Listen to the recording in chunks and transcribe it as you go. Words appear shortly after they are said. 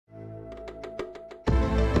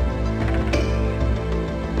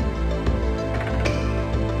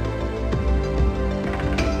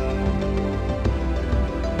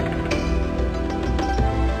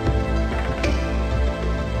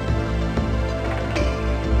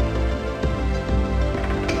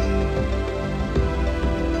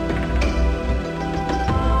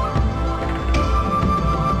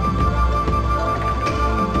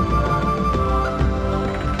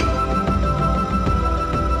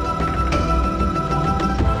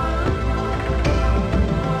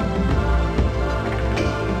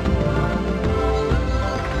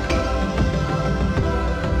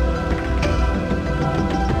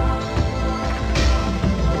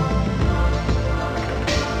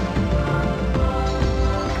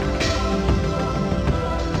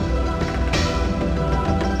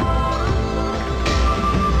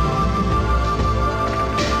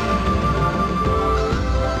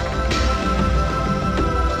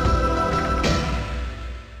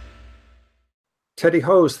Teddy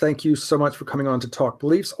Hose, thank you so much for coming on to Talk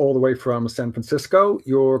Beliefs all the way from San Francisco.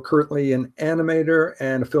 You're currently an animator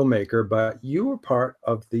and a filmmaker, but you were part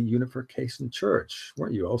of the Unification Church,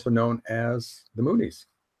 weren't you? Also known as the Moonies.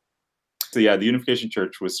 So yeah, the Unification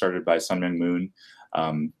Church was started by Reverend Moon,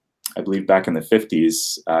 I believe back in the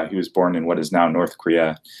 50s. He was born in what is now North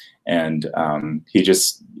Korea, and he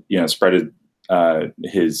just spread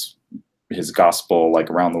his gospel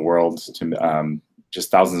like around the world to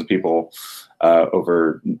just thousands of people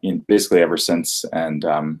basically ever since. And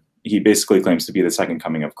he basically claims to be the second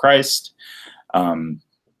coming of Christ. And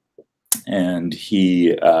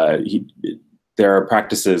there are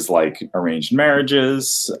practices like arranged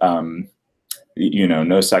marriages,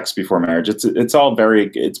 no sex before marriage.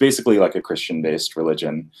 It's basically like a Christian-based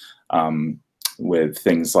religion, with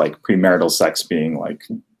things like premarital sex being like,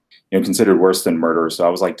 considered worse than murder. So I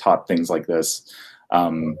was like taught things like this.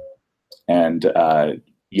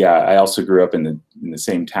 Yeah, I also grew up in the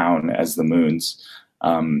same town as the Moons.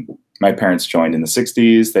 My parents joined in the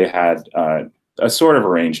 60s. They had a sort of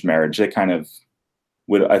arranged marriage. They kind of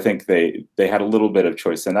I think they had a little bit of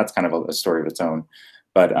choice, and that's kind of a story of its own.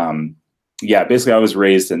 But yeah, basically I was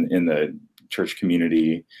raised in the church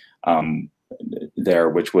community there,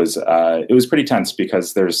 which was, it was pretty tense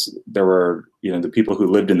because there were, the people who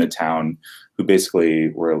lived in the town who basically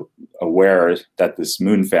were aware that this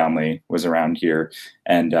Moon family was around here.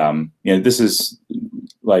 And, this is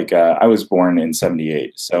like, I was born in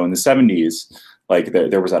 78. So in the 70s, like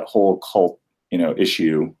there was that whole cult,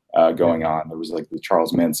 issue going on. There was like the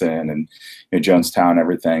Charles Manson and Jonestown,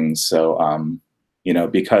 everything. So,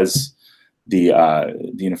 because the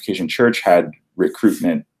Unification Church had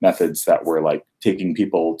recruitment methods that were like taking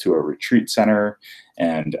people to a retreat center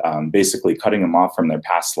and basically cutting them off from their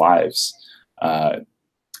past lives,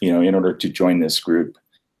 in order to join this group.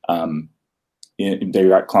 They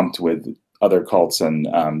got clumped with other cults, and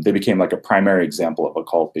they became like a primary example of a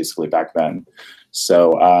cult basically back then.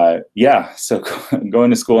 So yeah, so going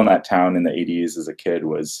to school in that town in the 80s as a kid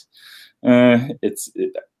was,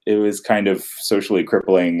 it was kind of socially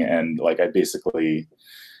crippling, and like I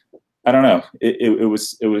don't know, it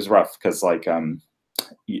was rough because like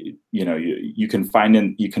you confide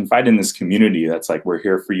in this community that's like, we're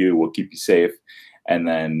here for you, we'll keep you safe, and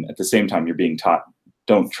then at the same time you're being taught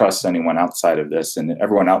don't trust anyone outside of this, and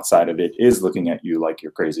everyone outside of it is looking at you like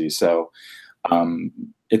you're crazy. So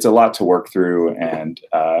it's a lot to work through, and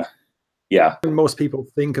yeah. When most people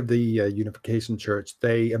think of the Unification Church,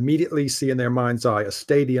 they immediately see in their mind's eye a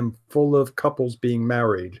stadium full of couples being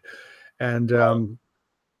married, and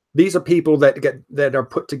these are people that are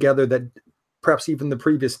put together that perhaps even the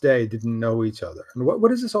previous day didn't know each other. And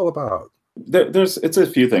what is this all about? It's a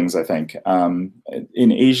few things, I think.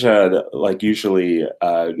 In Asia, like usually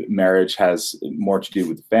marriage has more to do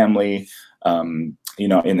with the family. In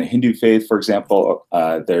the Hindu faith, for example,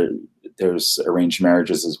 there's arranged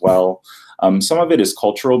marriages as well. Some of it is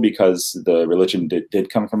cultural because the religion did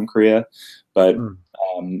come from Korea, but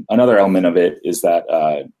another element of it is that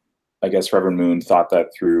I guess Reverend Moon thought that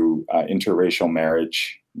through interracial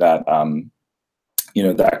marriage that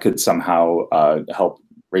that could somehow help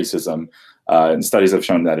racism, and studies have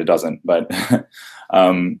shown that it doesn't. But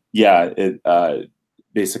yeah,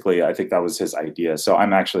 basically I think that was his idea. So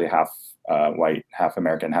I'm actually half white, half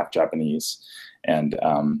American, half Japanese, and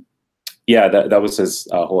yeah, that was his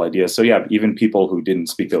whole idea. So yeah, even people who didn't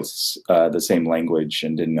speak the same language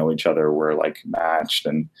and didn't know each other were like matched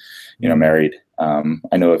and married.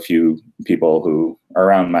 I know a few people who are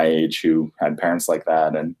around my age who had parents like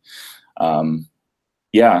that, and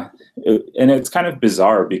yeah, and it's kind of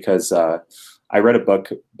bizarre because I read a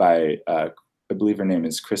book by I believe her name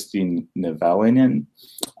is Christine Nevalinin.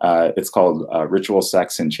 It's called Ritual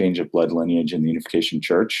Sex and Change of Blood Lineage in the Unification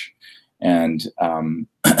Church. And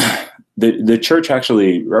the church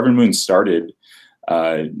actually, Reverend Moon started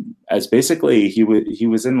as basically he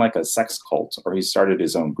was in like a sex cult, or he started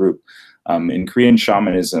his own group. In Korean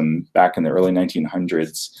shamanism back in the early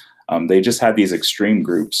 1900s, they just had these extreme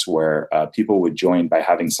groups where people would join by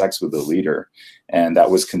having sex with the leader, and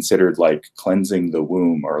that was considered like cleansing the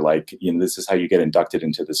womb, or like, this is how you get inducted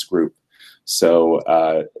into this group. So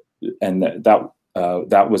and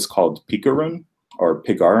that was called Pikarun or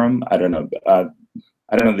Pigarum. I don't know.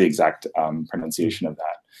 I don't know the exact pronunciation of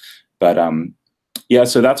that, but yeah.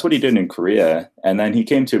 So that's what he did in Korea, and then he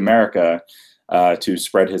came to America to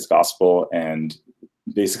spread his gospel. And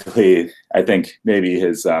basically, I think maybe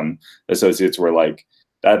his associates were like,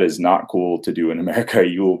 that is not cool to do in America.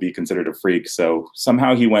 You will be considered a freak. So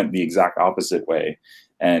somehow he went the exact opposite way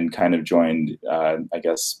and kind of joined, I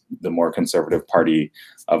guess, the more conservative party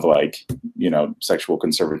of like, sexual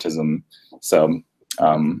conservatism. So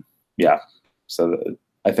Yeah, so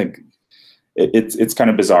I think it's kind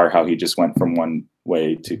of bizarre how he just went from one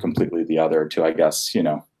way to completely the other to, I guess,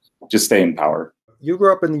 just stay in power. You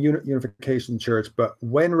grew up in the Unification Church, but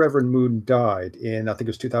when Reverend Moon died in, I think it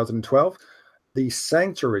was 2012, the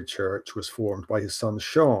Sanctuary Church was formed by his son,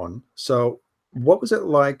 Sean. So what was it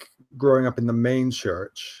like growing up in the main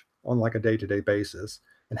church on like a day-to-day basis?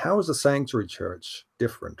 And how is the Sanctuary Church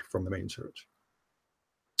different from the main church?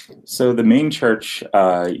 So the main church,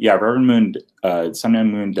 yeah, Reverend Moon, Sun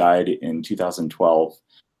Myung Moon died in 2012,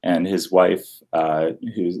 and his wife,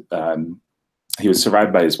 he was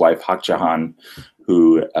survived by his wife, Hak Jahan,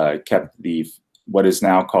 who kept what is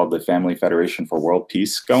now called the Family Federation for World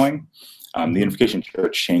Peace going. The Unification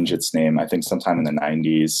Church changed its name, I think, sometime in the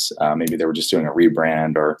 90s. Maybe they were just doing a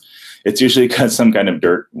rebrand, or it's usually because some kind of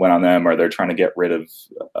dirt went on them, or they're trying to get rid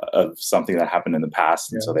of something that happened in the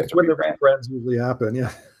past, and so they have to when rebrand. The rebrands usually happen,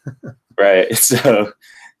 yeah. Right. So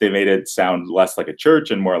they made it sound less like a church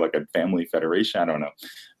and more like a family federation. I don't know.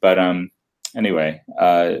 But anyway,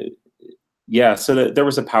 yeah, so there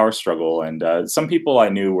was a power struggle. And some people I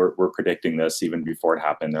knew were predicting this even before it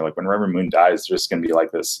happened. They're like, when Reverend Moon dies, there's just going to be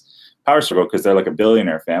like this power struggle, because they're like a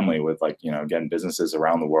billionaire family with, like, again, businesses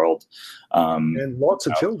around the world. And lots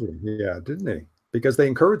of children. Yeah, didn't they? Because they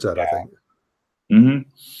encouraged that, yeah. I think. Mm-hmm.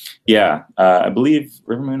 Yeah. I believe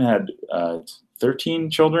Reverend Moon had 13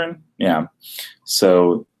 children. Yeah.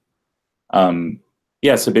 So,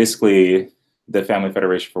 yeah, so basically the Family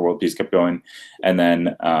Federation for World Peace kept going. And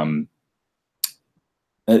then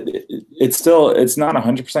it's not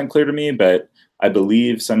 100% clear to me, but I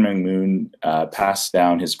believe Sun Myung Moon passed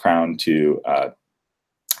down his crown to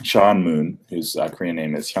Sean Moon, whose Korean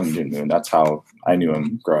name is Hyungjin Moon. That's how I knew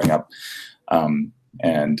him growing up.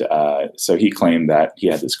 And so he claimed that he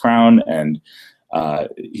had this crown, and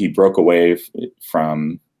he broke away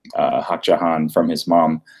from Hak Jahan, from his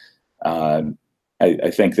mom.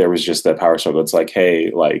 I think there was just that power struggle. It's like, hey,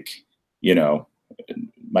 like,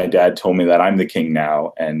 my dad told me that I'm the king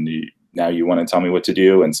now, and now you want to tell me what to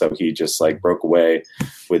do. And so he just like broke away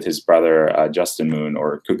with his brother, Justin Moon,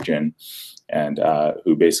 or Kookjin, and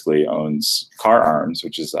who basically owns Car Arms,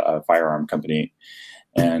 which is a firearm company.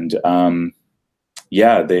 And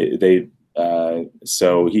yeah,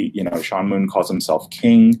 so he, Sean Moon calls himself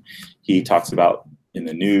king. He talks about in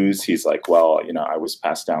the news, he's like, well, I was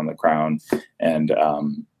passed down the crown. And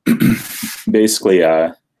basically,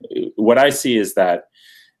 what I see is that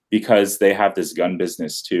because they have this gun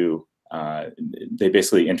business too, they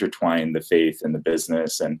basically intertwine the faith and the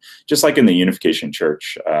business. And just like in the Unification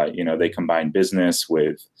Church, they combine business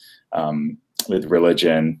with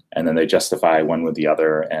religion, and then they justify one with the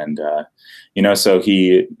other. And, so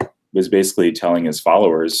he was basically telling his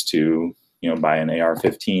followers to, buy an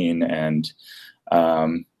AR-15, and,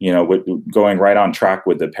 going right on track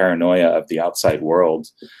with the paranoia of the outside world.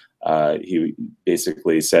 He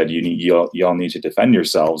basically said, you all need to defend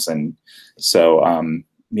yourselves. And so,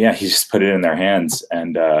 yeah, he just put it in their hands.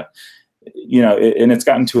 And, and it's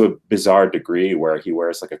gotten to a bizarre degree where he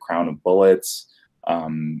wears like a crown of bullets.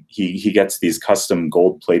 He gets these custom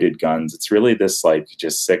gold-plated guns. It's really this like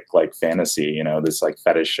just sick like fantasy, this like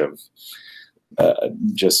fetish of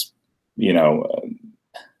just,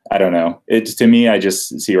 I don't know. To me, I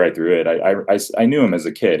just see right through it. I knew him as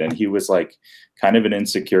a kid, and he was like kind of an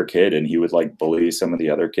insecure kid, and he would like bully some of the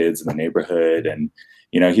other kids in the neighborhood. And,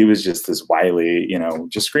 he was just this wily,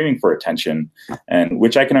 just screaming for attention, and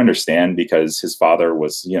which I can understand, because his father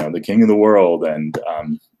was, the king of the world. And,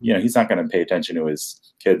 he's not going to pay attention to his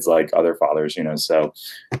kids like other fathers, so,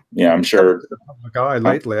 yeah, I'm sure. A guy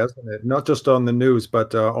lately, hasn't it? Not just on the news,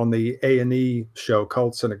 but on the A&E show,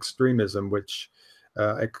 Cults and Extremism, which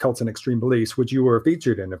Cults and Extreme Beliefs, which you were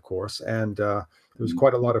featured in, of course. And there was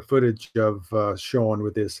quite a lot of footage of Sean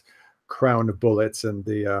with his crown of bullets, and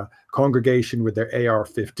the congregation with their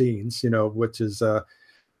AR-15s, which is, no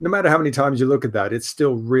matter how many times you look at that, it's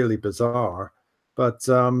still really bizarre. But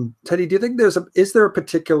Teddy, do you think is there a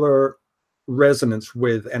particular resonance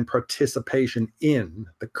with and participation in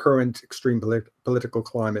the current extreme political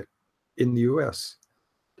climate in the US,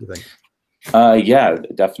 do you think? Yeah,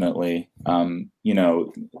 definitely. The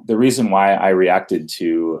reason why I reacted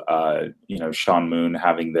to, Sean Moon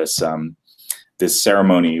having this this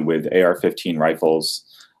ceremony with AR-15 rifles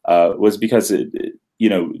was because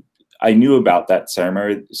I knew about that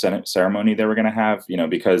ceremony they were going to have.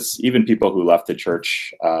 Because even people who left the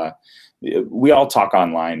church, we all talk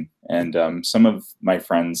online, and some of my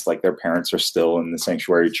friends, like their parents are still in the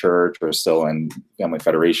Sanctuary Church or still in Family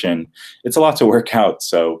Federation. It's a lot to work out.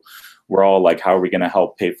 So we're all like, how are we going to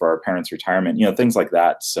help pay for our parents' retirement? Things like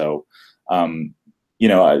that. So, you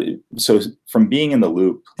know, so from being in the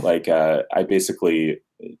loop, like I basically,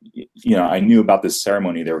 you know, I knew about this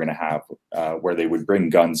ceremony they were going to have where they would bring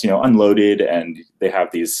guns, you know, unloaded, and they have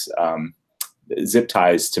these zip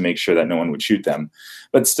ties to make sure that no one would shoot them,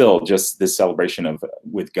 but still just this celebration of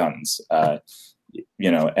with guns.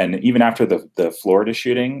 You know, and even after the Florida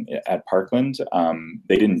shooting at Parkland,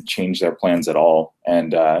 they didn't change their plans at all.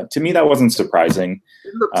 And to me, that wasn't surprising.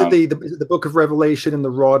 Look to the book of Revelation and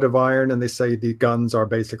the rod of iron, and they say the guns are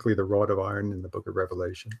basically the rod of iron in the book of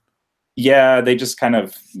Revelation. Yeah, they just kind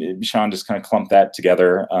of, Sean just kind of clumped that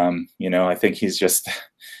together. You know, I think he's just,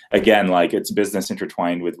 again, like it's business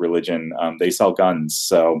intertwined with religion. They sell guns,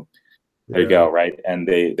 so there you go, right? And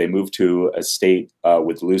they moved to a state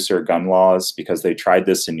with looser gun laws because they tried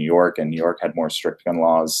this in New York, and New York had more strict gun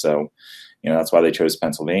laws. So, you know, that's why they chose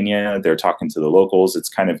Pennsylvania. They're talking to the locals. It's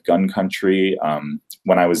kind of gun country.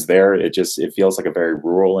 When I was there, it feels like a very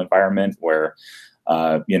rural environment where,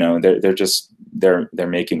 you know, they're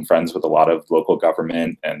making friends with a lot of local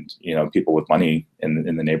government and, you know, people with money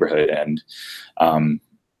in the neighborhood, and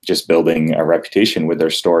just building a reputation with their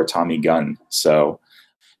store, Tommy Gun.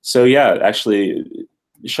 So yeah, actually,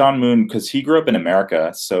 Sean Moon, because he grew up in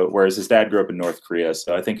America, so whereas his dad grew up in North Korea.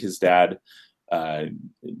 So I think his dad,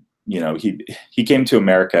 you know, he came to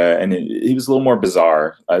America, and he was a little more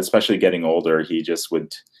bizarre, especially getting older. He just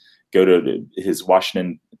would go to his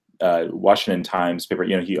Washington Times paper.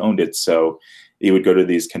 You know, he owned it, so he would go to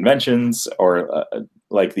these conventions or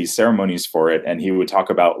like these ceremonies for it, and he would talk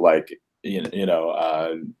about like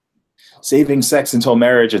saving sex until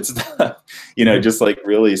marriage. It's you know, just like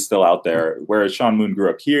really still out there. Whereas Sean Moon grew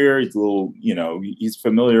up here. He's a little, you know, he's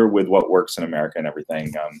familiar with what works in America and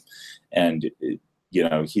everything. And you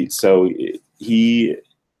know,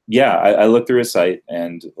 I looked through his site,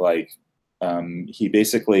 and like he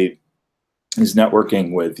basically is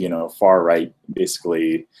networking with, you know, far right,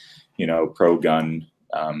 basically, you know, pro-gun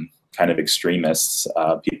kind of extremists,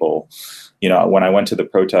 people. You know, when I went to the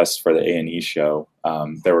protest for the A&E show,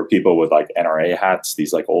 there were people with like NRA hats,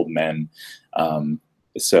 these like old men.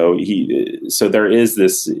 So there is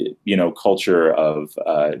this, you know, culture of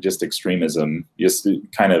just extremism, just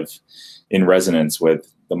kind of in resonance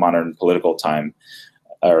with the modern political time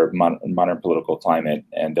or modern political climate.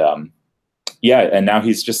 And yeah, and now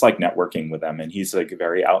he's just like networking with them, and he's like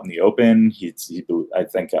very out in the open. I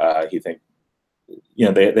think he think, you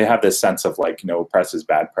know, they have this sense of like, no press is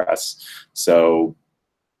bad press. So,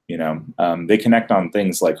 you know, they connect on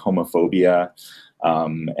things like homophobia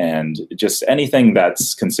and just anything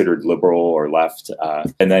that's considered liberal or left.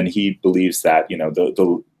 And then he believes that, you know,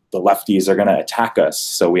 the lefties are going to attack us,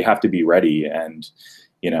 so we have to be ready. And,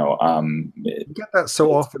 you know, you get that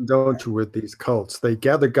so often, don't you, with these cults? They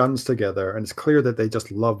gather guns together, and it's clear that they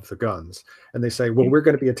just love the guns, and they say, well, we're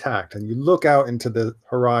going to be attacked. And you look out into the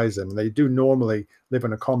horizon, and they do normally live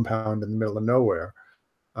in a compound in the middle of nowhere.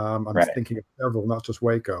 I'm thinking of several, not just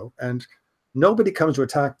Waco, and nobody comes to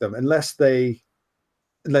attack them unless they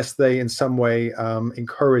in some way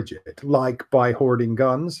encourage it, like by hoarding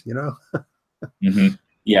guns, you know. Mm-hmm.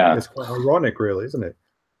 Yeah, it's quite ironic, really, isn't it?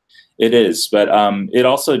 It is, but it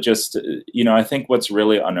also just, you know, I think what's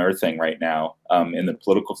really unearthing right now in the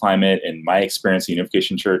political climate, in my experience,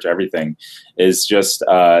 Unification Church, everything, is just,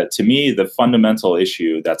 to me, the fundamental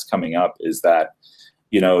issue that's coming up is that,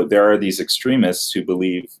 you know, there are these extremists who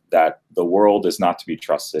believe that the world is not to be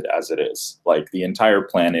trusted as it is. Like the entire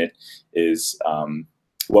planet is,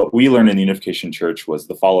 what we learned in the Unification Church was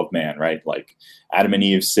the fall of man, right? Like Adam and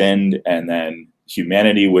Eve sinned, and then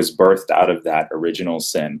humanity was birthed out of that original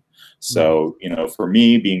sin. So, you know, for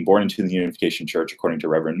me, being born into the Unification Church, according to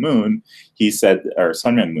Reverend Moon, he said, or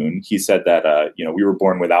Sunman Moon, he said that, you know, we were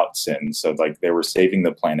born without sin. So like they were saving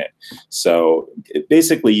the planet. So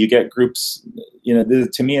basically you get groups, you know,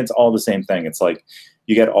 to me, it's all the same thing. It's like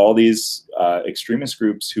you get all these extremist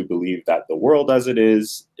groups who believe that the world as it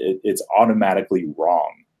is, it's automatically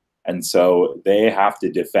wrong. And so they have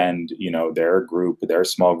to defend, you know, their group, their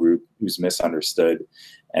small group who's misunderstood.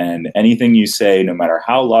 And anything you say, no matter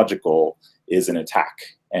how logical, is an attack.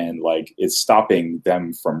 And like it's stopping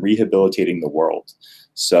them from rehabilitating the world.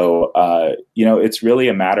 So, you know, it's really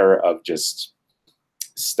a matter of just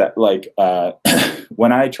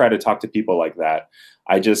when I try to talk to people like that,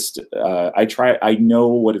 I know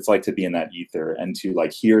what it's like to be in that ether and to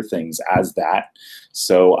like hear things as that.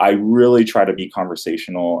 So I really try to be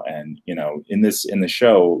conversational. And, you know, in the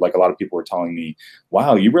show, like a lot of people were telling me,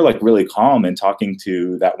 wow, you were like really calm and talking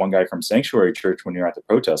to that one guy from Sanctuary Church when you were at the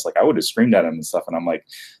protest. Like I would have screamed at him and stuff. And I'm like,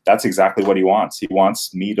 that's exactly what he wants. He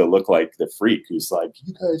wants me to look like the freak who's like,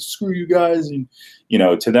 you guys, screw you guys. And, you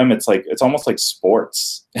know, to them, it's like, it's almost like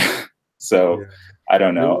sports. So, I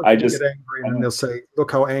don't They know. want you to get angry, and then they'll say,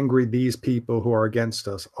 "Look how angry these people who are against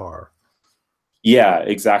us are." Yeah,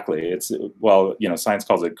 exactly. It's, well, science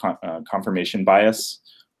calls it confirmation bias,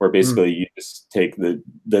 where basically you just take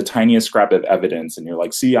the tiniest scrap of evidence and you're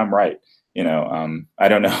like, see, I'm right. I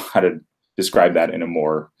don't know how to describe that in a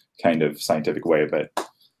more kind of scientific way, but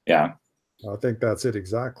yeah. I think that's it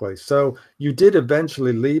exactly. So you did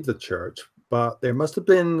eventually leave the church, but there must have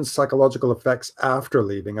been psychological effects after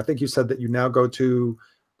leaving. I think you said that you now go to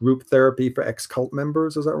group therapy for ex-cult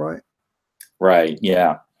members. Is that right? Right.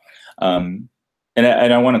 Yeah. And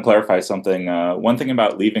I want to clarify something. One thing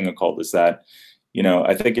about leaving a cult is that,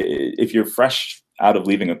 I think if you're fresh out of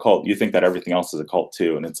leaving a cult, you think that everything else is a cult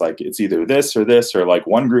too. And it's like, it's either this, or like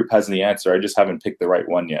one group has the answer. I just haven't picked the right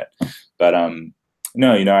one yet. But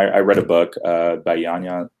no, I read a book by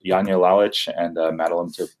Janja Lalich and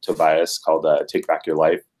Madeline Tobias called Take Back Your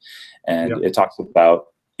Life. And it talks about,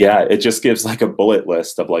 it just gives like a bullet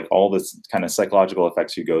list of like all this kind of psychological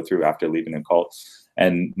effects you go through after leaving a cult.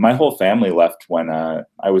 And my whole family left when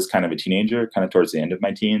I was kind of a teenager, kind of towards the end of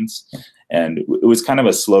my teens. And it was kind of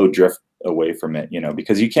a slow drift away from it,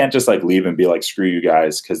 because you can't just like leave and be like, screw you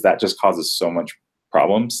guys, because that just causes so much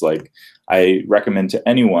problems. Like, I recommend to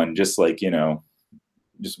anyone just like,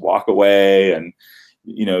 just walk away and,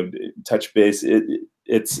 touch base.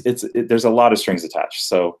 There's a lot of strings attached.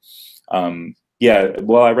 So,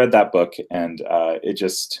 well, I read that book, and it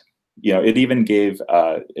just, it even gave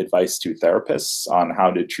advice to therapists on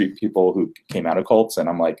how to treat people who came out of cults. And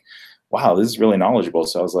I'm like, wow, this is really knowledgeable.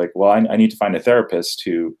 So I was like, well, I need to find a therapist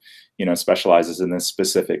who, specializes in this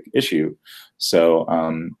specific issue. So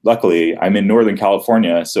luckily, I'm in Northern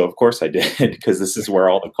California. So of course I did, because this is where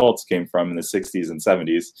all the cults came from in the 60s and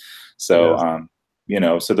 70s. So,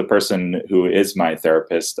 so the person who is my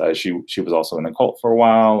therapist, she was also in a cult for a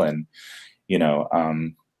while. And,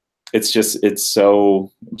 it's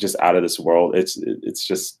so just out of this world. It's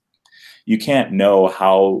just, you can't know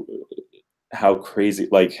how crazy,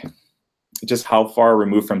 like just how far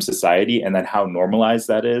removed from society, and then how normalized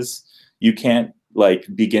that is. You can't like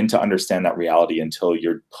begin to understand that reality until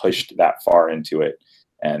you're pushed that far into it.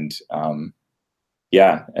 And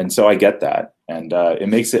and so I get that. And it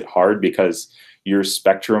makes it hard, because your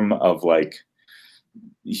spectrum of like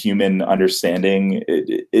human understanding,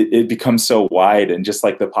 it becomes so wide, and just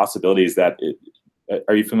like the possibilities that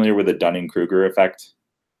are you familiar with the Dunning-Kruger effect?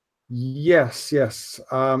 Yes.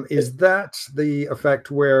 Is that the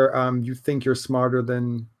effect where you think you're smarter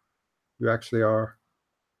than you actually are?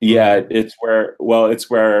 Yeah, it's where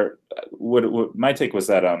what my take was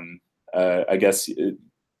that I guess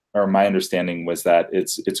or my understanding was that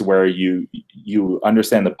it's where you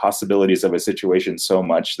understand the possibilities of a situation so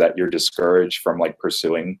much that you're discouraged from like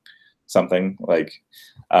pursuing something. Like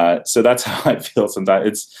so that's how I feel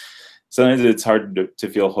sometimes. Sometimes it's hard to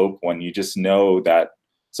feel hope when you just know that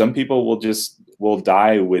some people will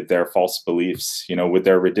die with their false beliefs, with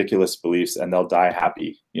their ridiculous beliefs, and they'll die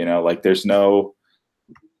happy. Like there's no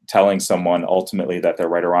telling someone ultimately that they're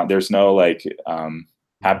right or wrong. There's no like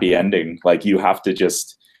happy ending. Like you have to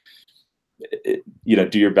just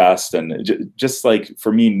do your best. And just like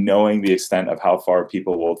for me, knowing the extent of how far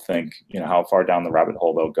people will think, how far down the rabbit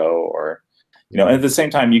hole they'll go, or and at the same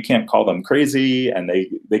time, you can't call them crazy, and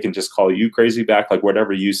they can just call you crazy back. Like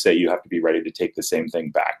whatever you say, you have to be ready to take the same thing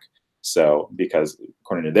back. So because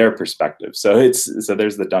according to their perspective, so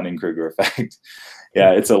there's the Dunning-Kruger effect.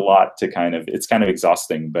 Yeah, it's a lot to it's kind of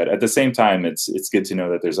exhausting, but at the same time, it's good to know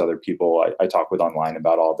that there's other people I talk with online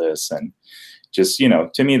about all this. And just,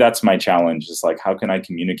 to me, that's my challenge. Is like, how can I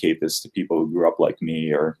communicate this to people who grew up like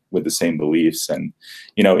me or with the same beliefs? And,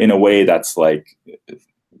 in a way that's like,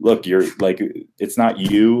 look, you're like, it's not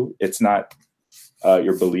you, it's not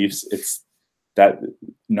your beliefs. It's that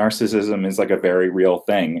narcissism is like a very real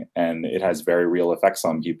thing, and it has very real effects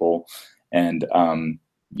on people. And,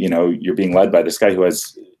 you're being led by this guy who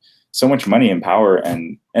has so much money and power,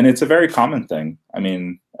 and it's a very common thing. I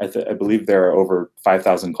mean, I believe there are over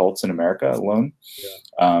 5,000 cults in America alone.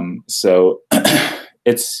 Yeah. So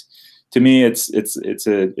it's, to me, it's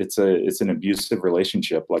an abusive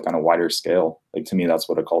relationship, like on a wider scale. Like to me, that's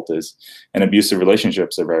what a cult is, and abusive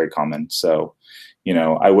relationships are very common. So,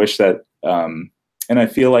 I wish that, and I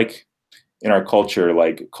feel like in our culture,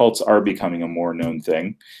 like cults are becoming a more known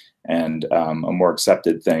thing, and a more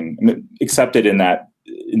accepted thing. I mean, accepted in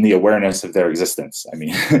the awareness of their existence. I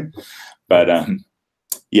mean, but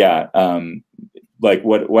like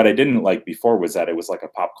what I didn't like before was that it was like a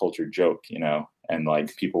pop culture joke, and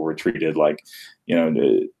like people were treated like,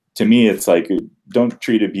 to me, it's like, don't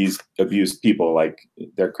treat abused people like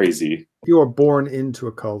they're crazy. You are born into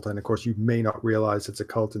a cult, and of course you may not realize it's a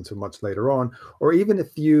cult until much later on, or even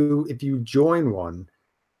if you join one,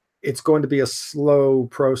 it's going to be a slow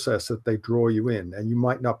process that they draw you in, and you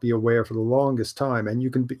might not be aware for the longest time, and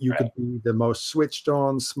you could be the most switched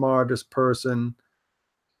on, smartest person,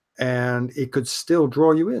 and it could still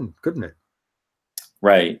draw you in, couldn't it?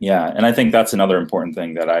 Right. Yeah. And I think that's another important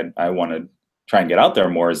thing that I want to try and get out there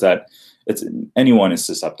more, is that anyone is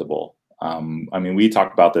susceptible. I mean, we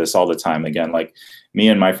talk about this all the time. Again, like me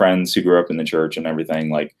and my friends who grew up in the church and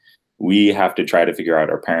everything, like we have to try to figure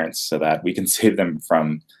out our parents so that we can save them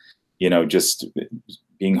from, just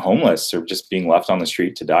being homeless or just being left on the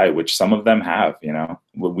street to die, which some of them have.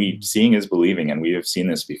 What seeing is believing, and we have seen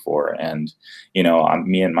this before. And,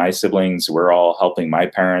 me and my siblings, we're all helping my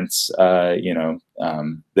parents. They know,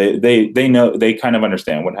 they kind of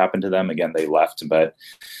understand what happened to them. Again, they left, but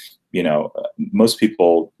most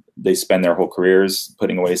people, they spend their whole careers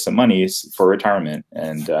putting away some money for retirement.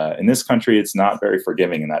 And in this country, it's not very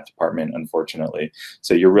forgiving in that department, unfortunately.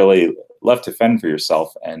 So you're really left to fend for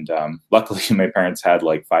yourself. And luckily, my parents had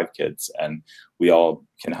like 5 kids, and we all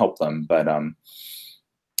can help them. But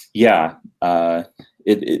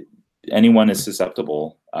anyone is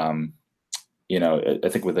susceptible. I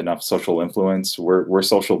think with enough social influence, we're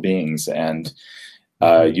social beings, and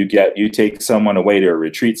you take someone away to a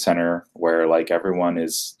retreat center where like everyone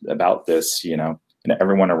is about this, and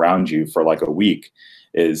everyone around you for like a week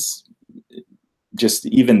is just,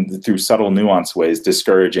 even through subtle nuanced ways,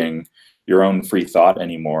 discouraging your own free thought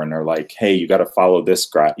anymore. And they're like, hey, you got to follow this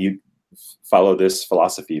you follow this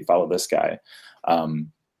philosophy, follow this guy.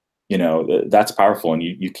 That's powerful, and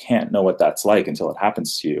you can't know what that's like until it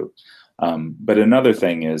happens to you. But another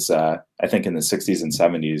thing is, I think in the 60s and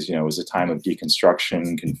 70s, it was a time of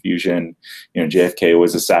deconstruction, confusion. JFK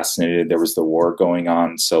was assassinated. There was the war going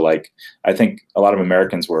on. So, like, I think a lot of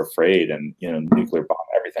Americans were afraid, and nuclear bomb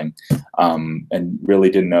everything, and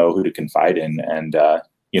really didn't know who to confide in. And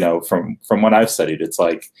from what I've studied, it's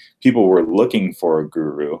like people were looking for a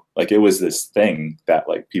guru. Like it was this thing that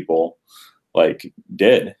like people like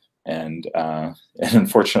did. And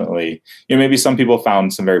unfortunately, maybe some people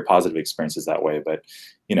found some very positive experiences that way, but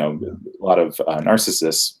a lot of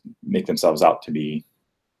narcissists make themselves out to be,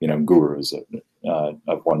 gurus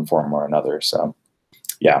of one form or another. So,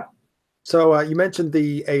 yeah. So you mentioned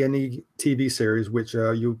the A&E TV series, which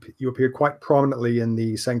you appeared quite prominently in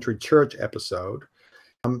the Sanctuary Church episode.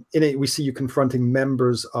 In it, we see you confronting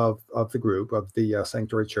members of the group, of the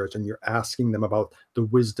Sanctuary Church, and you're asking them about the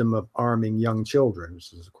wisdom of arming young children,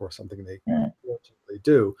 which is, of course, something they unfortunately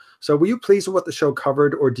do. So were you pleased with what the show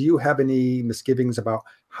covered, or do you have any misgivings about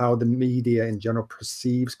how the media in general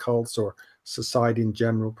perceives cults, or society in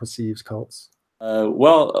general perceives cults?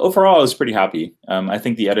 Well, overall, I was pretty happy. I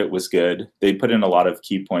think the edit was good. They put in a lot of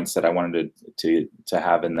key points that I wanted to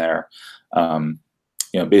have in there.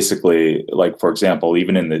 Basically, like, for example,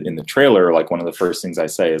 even in the trailer, like one of the first things I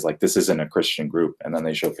say is like, this isn't a Christian group. And then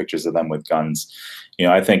they show pictures of them with guns.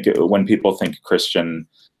 I think when people think Christian,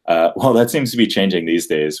 well, that seems to be changing these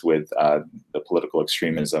days with the political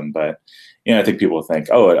extremism. But, I think people think,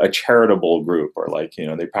 oh, a charitable group, or like,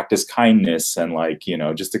 they practice kindness and like,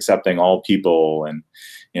 just accepting all people, and,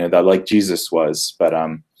 that like Jesus was. But,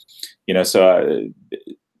 so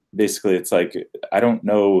basically it's like, I don't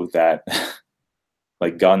know that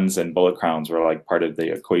like guns and bullet crowns were like part of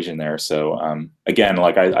the equation there. So again,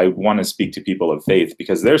 like I want to speak to people of faith,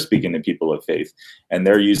 because they're speaking to people of faith, and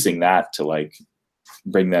they're using that to like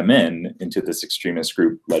bring them into this extremist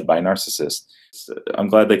group led by narcissists. So I'm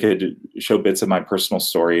glad they could show bits of my personal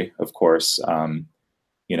story, of course. In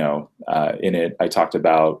it, I talked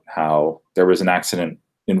about how there was an accident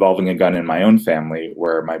involving a gun in my own family,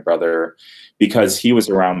 where my brother, because he was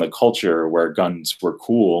around the culture where guns were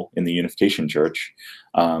cool in the Unification Church,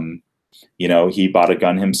 he bought a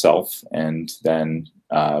gun himself, and then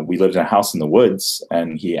we lived in a house in the woods,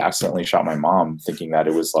 and he accidentally shot my mom, thinking that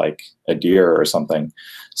it was like a deer or something.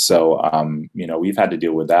 So, we've had to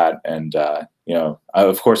deal with that. And,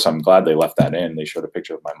 of course, I'm glad they left that in. They showed a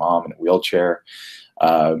picture of my mom in a wheelchair,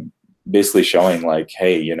 basically showing like,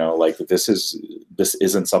 hey, like this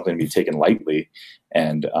isn't something to be taken lightly.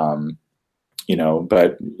 And,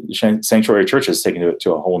 but Sanctuary Church is taking it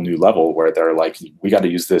to a whole new level, where they're like, we got to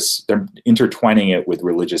use this. They're intertwining it with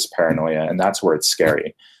religious paranoia, and that's where it's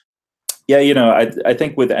scary. Yeah, I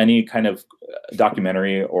think with any kind of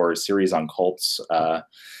documentary or series on cults,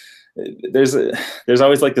 there's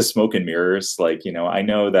always like the smoke and mirrors. Like, I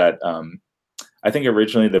know that I think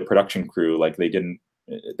originally the production crew, like they didn't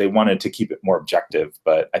they wanted to keep it more objective,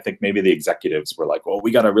 but I think maybe the executives were like, well,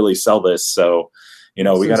 we got to really sell this. So, we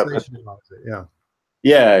got to put,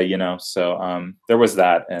 yeah, so there was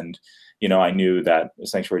that. And, I knew that the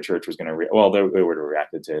Sanctuary Church was going to, they would have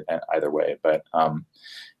reacted to it either way. But,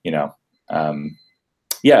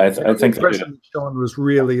 yeah, I think Sean was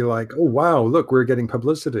really like, oh, wow, look, we're getting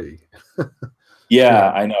publicity.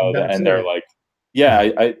 Yeah, I know. And they're like,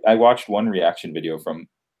 yeah, I watched one reaction video from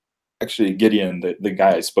actually Gideon, the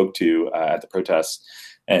guy I spoke to at the protest,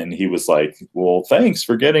 and he was like, well, thanks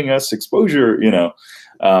for getting us exposure,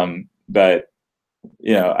 but,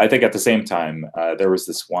 I think at the same time, there was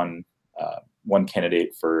this one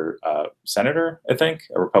candidate for senator, I think,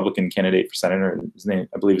 a Republican candidate for senator. I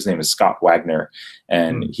believe his name is Scott Wagner,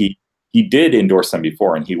 and he did endorse them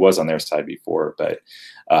before, and he was on their side before, but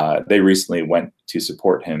they recently went to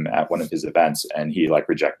support him at one of his events, and he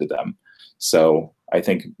rejected them. So I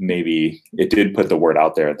think maybe it did put the word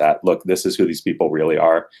out there that, look, this is who these people really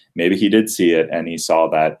are. Maybe he did see it, and he saw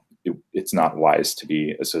that it's not wise to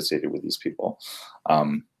be associated with these people.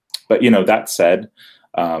 But that said,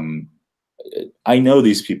 I know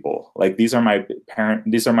these people. These are my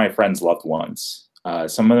friends' loved ones.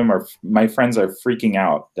 Some of them my friends are freaking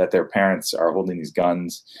out that their parents are holding these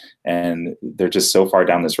guns, and they're just so far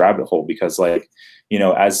down this rabbit hole because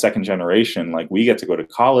as second generation, we get to go to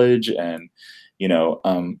college, and, we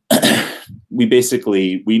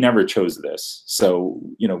never chose this. So,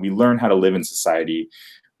 we learn how to live in society.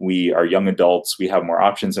 We are young adults. We have more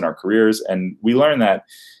options in our careers, and we learn that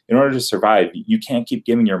in order to survive, you can't keep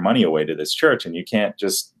giving your money away to this church, and you can't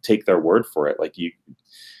just take their word for it.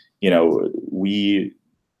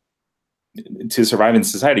 To survive in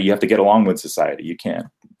society, you have to get along with society. You can't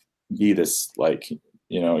be this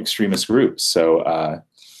extremist group. So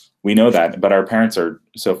we know that, but our parents are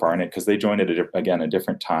so far in it because they joined it again a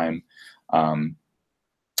different time.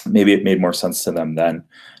 Maybe it made more sense to them then.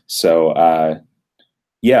 So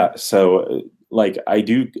yeah, so I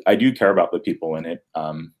do care about the people in it.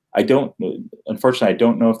 Unfortunately, I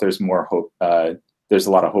don't know if there's more hope. There's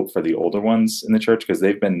a lot of hope for the older ones in the church because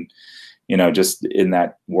they've been, just in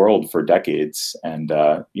that world for decades. And,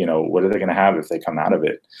 what are they going to have if they come out of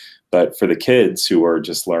it? But for the kids who are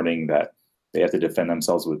just learning that they have to defend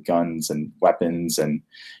themselves with guns and weapons and,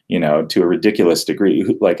 to a ridiculous degree,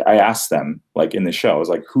 I asked them, in the show, I was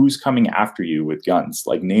like, who's coming after you with guns?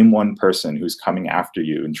 Name one person who's coming after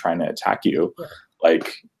you and trying to attack you.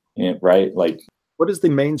 Right? What does the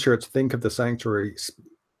main church think of the Sanctuary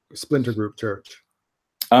splinter group church?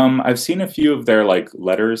 I've seen a few of their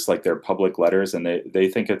letters, their public letters, and they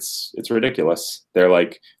think it's ridiculous. They're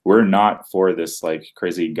like, we're not for this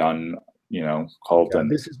crazy gun, cult. Yeah,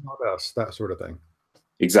 and this is not us, that sort of thing.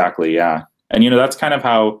 Exactly. Yeah. And, that's kind of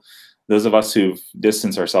how those of us who've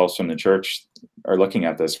distanced ourselves from the church are looking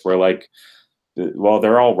at this. We're like, well,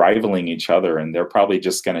 they're all rivaling each other, and they're probably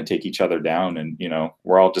just going to take each other down. And,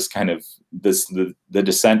 we're all just kind of the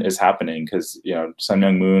descent is happening because, Sun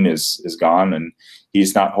Myung Moon is gone, and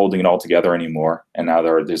he's not holding it all together anymore. And now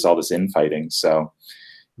there's all this infighting. So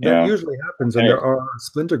that usually happens, and there are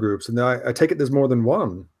splinter groups, and I take it there's more than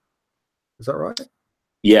one. Is that right?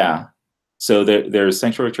 Yeah. So there's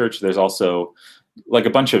Sanctuary Church. There's also a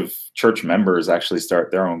bunch of church members actually start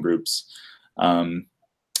their own groups. I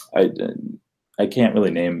can't really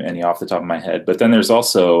name any off the top of my head, but then there's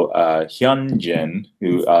also Hyunjin,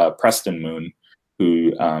 Preston Moon,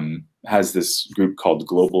 who has this group called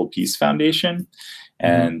Global Peace Foundation.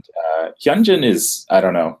 And Hyunjin is, I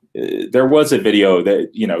don't know, there was a video that,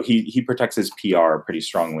 he protects his PR pretty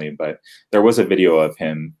strongly, but there was a video of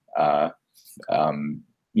him,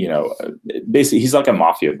 basically he's like a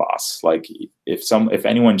mafia boss. If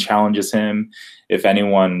anyone challenges him, if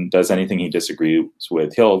anyone does anything he disagrees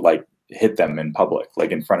with, he'll hit them in public,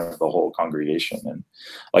 in front of the whole congregation. And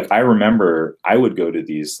I remember I would go to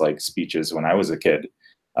these speeches when I was a kid,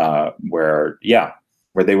 where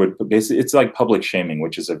they would basically, it's public shaming,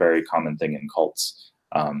 which is a very common thing in cults.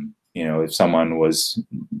 If someone was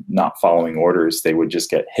not following orders, they would just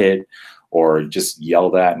get hit or just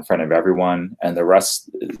yelled at in front of everyone. And the rest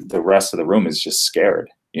of the room is just scared,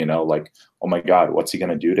 oh my God, what's he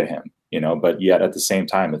going to do to him? But yet at the same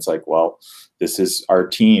time, it's well, this is our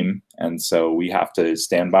team. And so we have to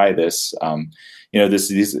stand by this.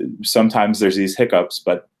 Sometimes there's these hiccups,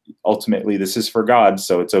 but ultimately this is for God.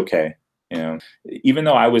 So it's okay. Even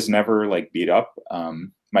though I was never beat up,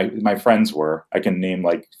 my friends were. I can name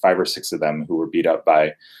 5 or 6 of them who were beat up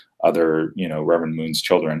by other, Reverend Moon's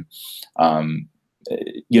children.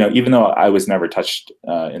 Even though I was never touched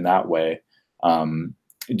in that way,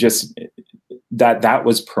 just that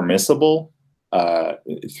was permissible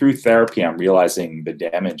through therapy, I'm realizing the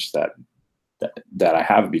damage that I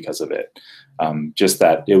have because of it. Just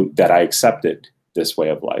that I accepted this way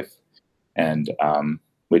of life, and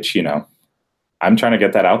which, you know, I'm trying to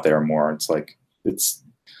get that out there more. It's like it's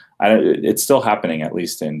still happening, at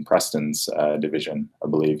least in Preston's division, I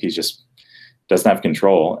believe. He just doesn't have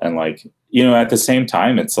control, and like, you know, at the same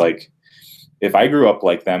time, it's like if I grew up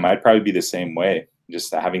like them, I'd probably be the same way.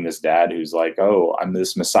 Just having this dad who's like, oh, I'm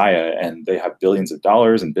this messiah, and they have billions of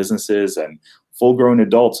dollars and businesses, and full-grown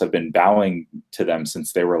adults have been bowing to them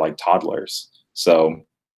since they were like toddlers. So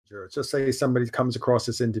sure. Just say somebody comes across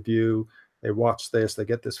this interview, they watch this, they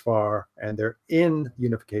get this far, and they're in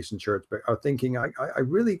Unification Church, but are thinking, I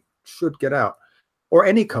really should get out, or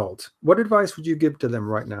any cult. What advice would you give to them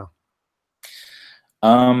right now?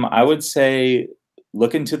 I would say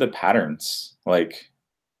look into the patterns. Like,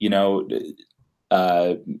 you know,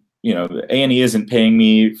 A&E isn't paying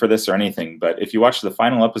me for this or anything, but if you watch the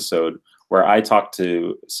final episode where I talked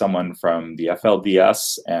to someone from the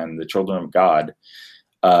FLDS and the Children of God,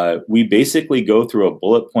 we basically go through a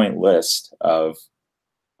bullet point list of,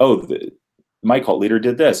 oh, my cult leader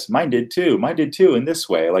did this, mine did too, in this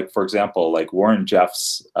way. Like, for example, like Warren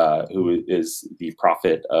Jeffs, who is the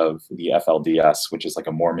prophet of the FLDS, which is like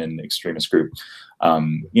a Mormon extremist group.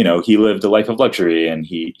 You know, he lived a life of luxury, and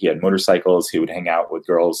he had motorcycles, he would hang out with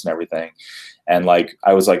girls and everything. And like,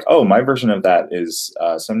 I was like, oh, my version of that is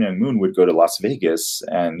some young Moon would go to Las Vegas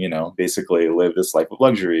and, you know, basically live this life of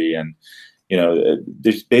luxury. And, you know,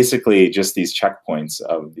 there's basically just these checkpoints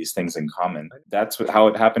of these things in common. That's how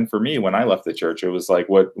it happened for me when I left the church. It was like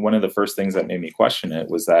one of the first things that made me question it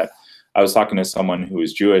was that I was talking to someone who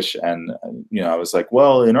was Jewish, and, you know, I was like,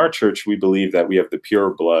 well, in our church, we believe that we have the pure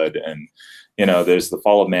blood, and, you know, there's the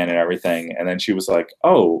fall of man and everything. And then she was like,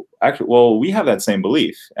 oh, actually, well, we have that same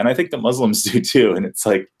belief. And I think the Muslims do too. And it's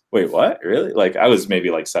like, wait, what? Really? Like, I was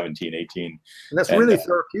maybe like 17, 18. And that's really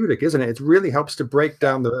therapeutic, isn't it? It really helps to break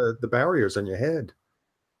down the barriers in your head.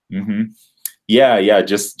 Mm-hmm. Yeah.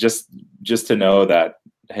 Just to know that,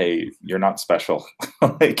 hey, you're not special.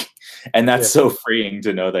 Like, and that's so freeing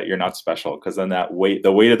to know that you're not special, because then the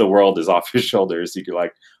weight of the world is off your shoulders. You're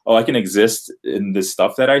like, oh, I can exist in this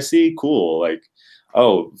stuff that I see. Cool. Like,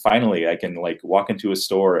 oh, finally I can like walk into a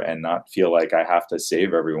store and not feel like I have to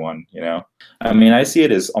save everyone, you know? I mean, I see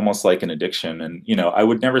it as almost like an addiction, and, you know, I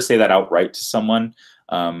would never say that outright to someone.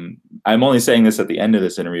 I'm only saying this at the end of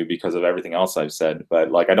this interview because of everything else I've said, but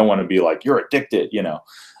like, I don't want to be like, you're addicted, you know?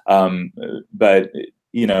 But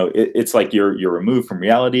you know, it's like you're removed from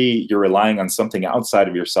reality. You're relying on something outside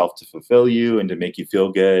of yourself to fulfill you and to make you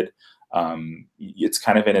feel good. It's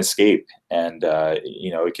kind of an escape, and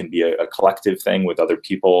you know, it can be a collective thing with other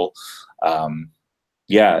people.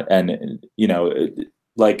 Yeah, and you know,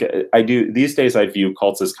 like I do these days, I view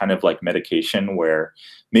cults as kind of like medication, where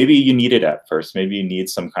maybe you need it at first, maybe you need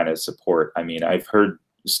some kind of support. I mean, I've heard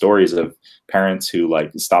stories of parents who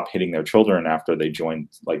like stop hitting their children after they joined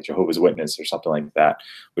like Jehovah's Witness or something like that,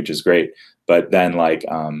 which is great. But then like,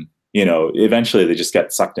 you know, eventually they just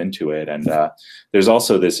get sucked into it. And there's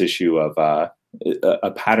also this issue of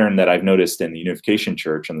a pattern that I've noticed in the Unification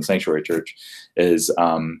Church and the Sanctuary Church is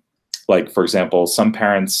like, for example, some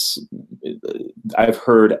parents, I've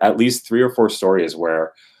heard at least 3 or 4 stories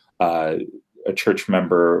where a church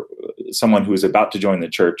member, someone who was about to join the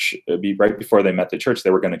church, right before they met the church,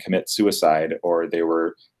 they were going to commit suicide, or they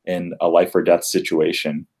were in a life or death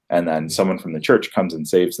situation. And then someone from the church comes and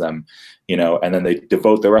saves them, you know, and then they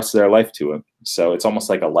devote the rest of their life to it. So it's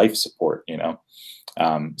almost like a life support, you know?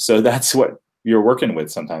 So that's what you're working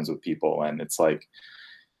with sometimes with people. And it's like,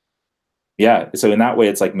 yeah. So in that way,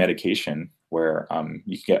 it's like medication, where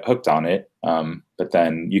you can get hooked on it, but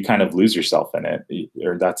then you kind of lose yourself in it,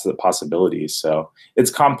 or that's the possibility. So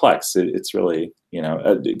it's complex. It's really, you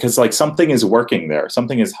know, because like something is working there,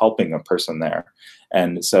 something is helping a person there.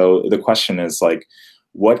 And so the question is like,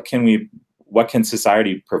 what can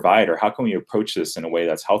society provide, or how can we approach this in a way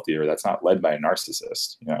that's healthier, that's not led by a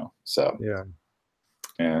narcissist, you know? So,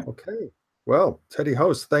 yeah. Okay. Well, Teddy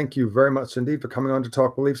Host, thank you very much indeed for coming on to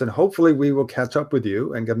Talk Beliefs, and hopefully we will catch up with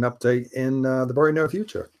you and get an update in the very near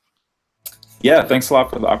future. Yeah, thanks a lot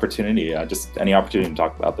for the opportunity. Just any opportunity to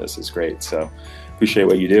talk about this is great. So appreciate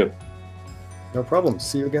what you do. No problem.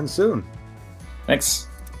 See you again soon. Thanks.